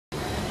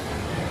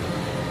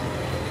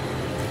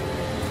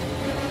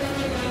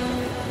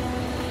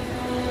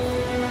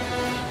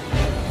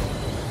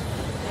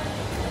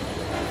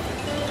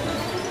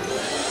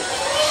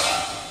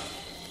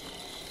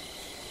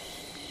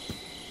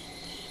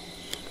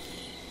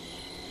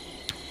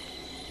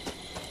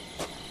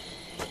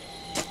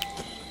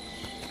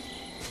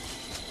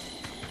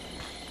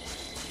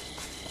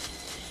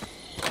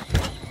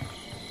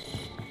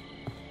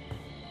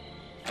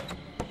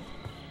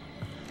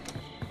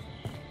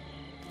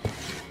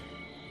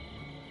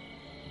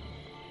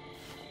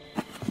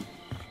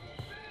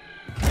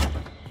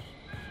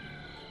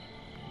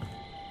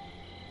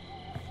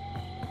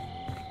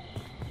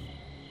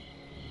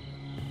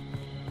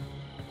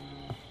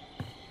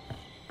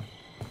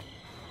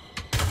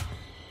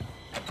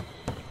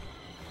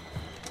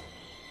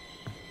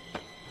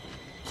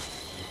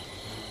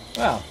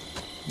Well,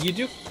 you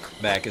do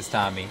come back as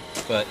Tommy,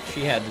 but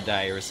she had to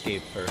die or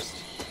escape first.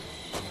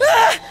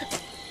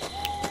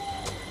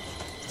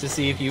 To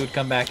see if you would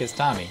come back as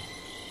Tommy,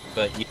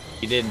 but you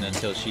didn't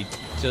until she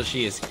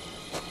is.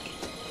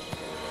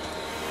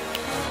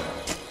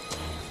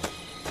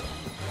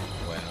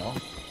 Well,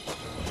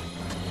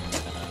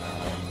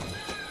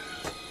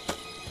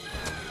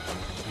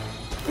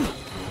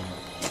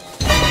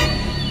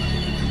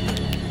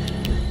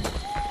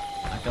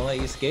 not gonna let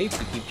you escape. You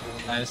keep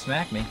trying to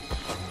smack me.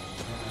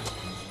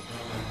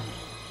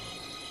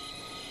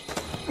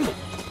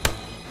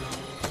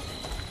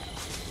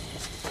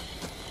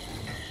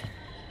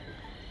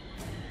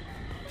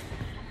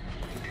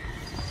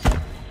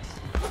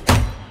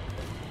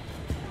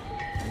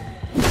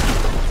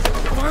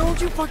 Why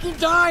won't you fucking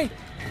die?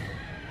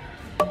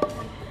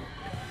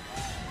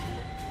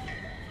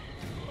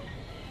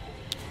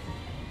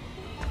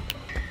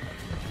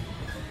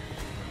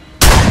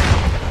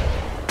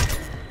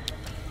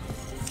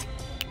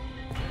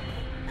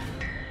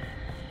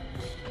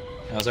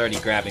 I was already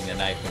grabbing the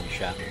knife when you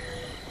shot me.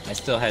 I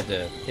still had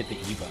to hit the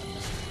E button.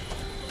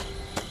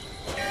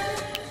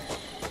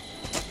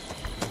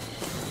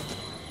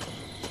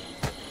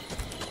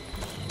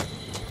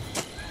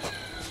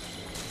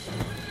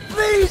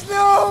 Please,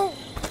 no!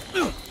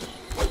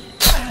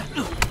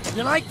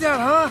 You like that,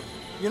 huh?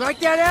 You like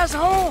that,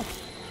 asshole?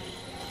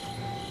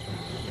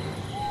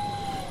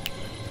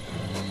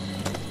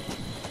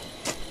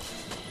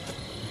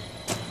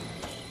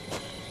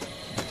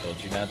 I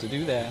told you not to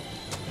do that.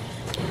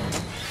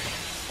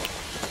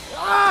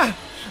 Ah!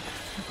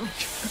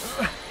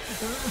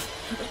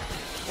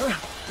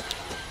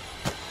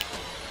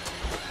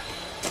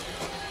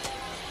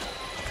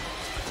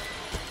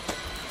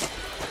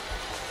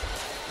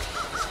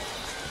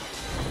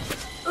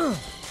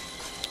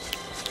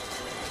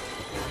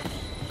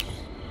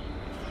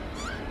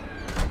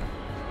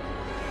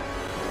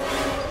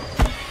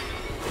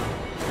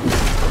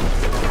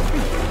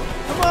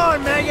 Come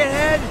on, maggot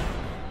head!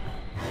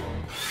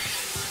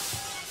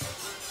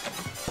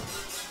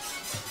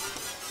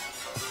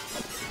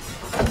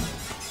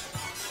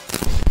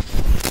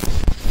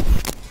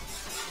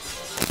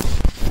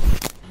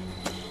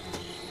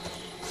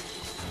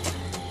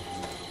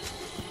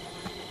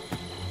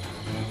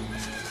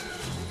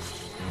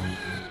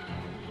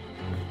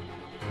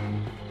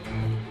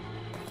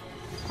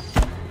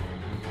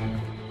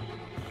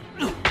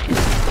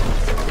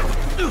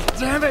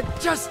 Damn it!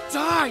 Just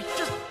die!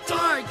 Just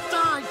die!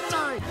 Die!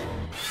 Die!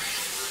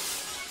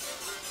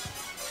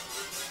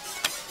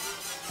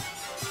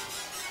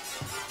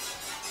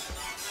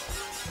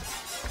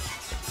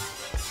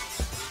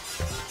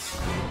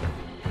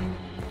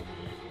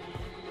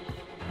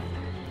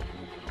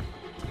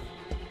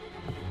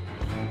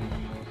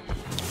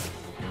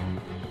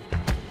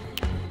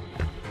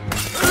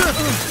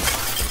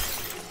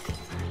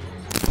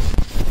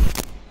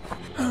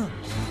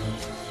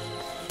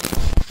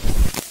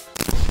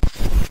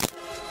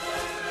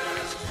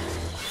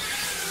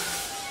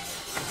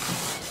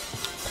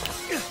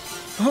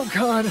 Oh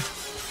God!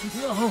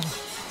 No!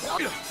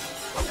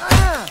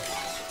 Ah!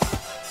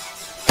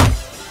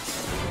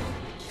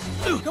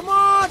 Come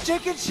on,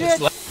 chicken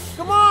shit!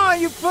 Come on,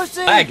 you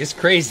pussy! Lag is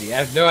crazy. I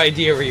have no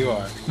idea where you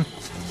are.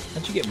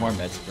 How'd you get more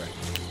med spray?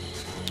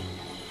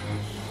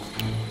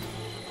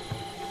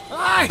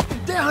 Ah!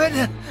 Damn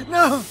it!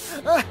 No!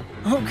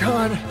 Oh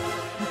God!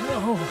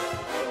 No!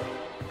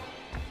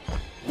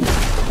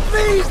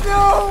 Please,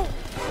 no!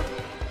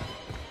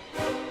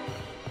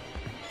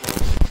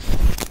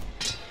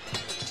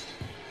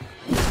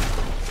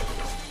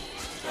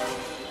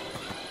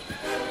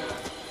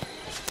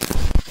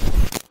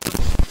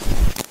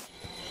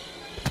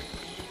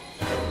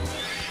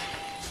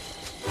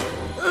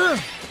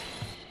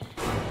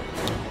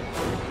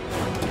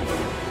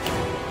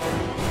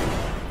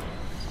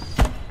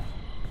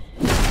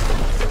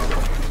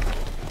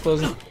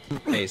 Closing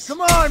face.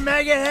 Come on,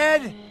 maggot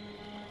head!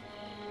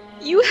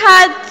 You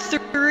had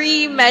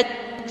 3 med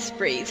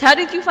sprays. How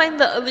did you find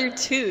the other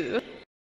 2?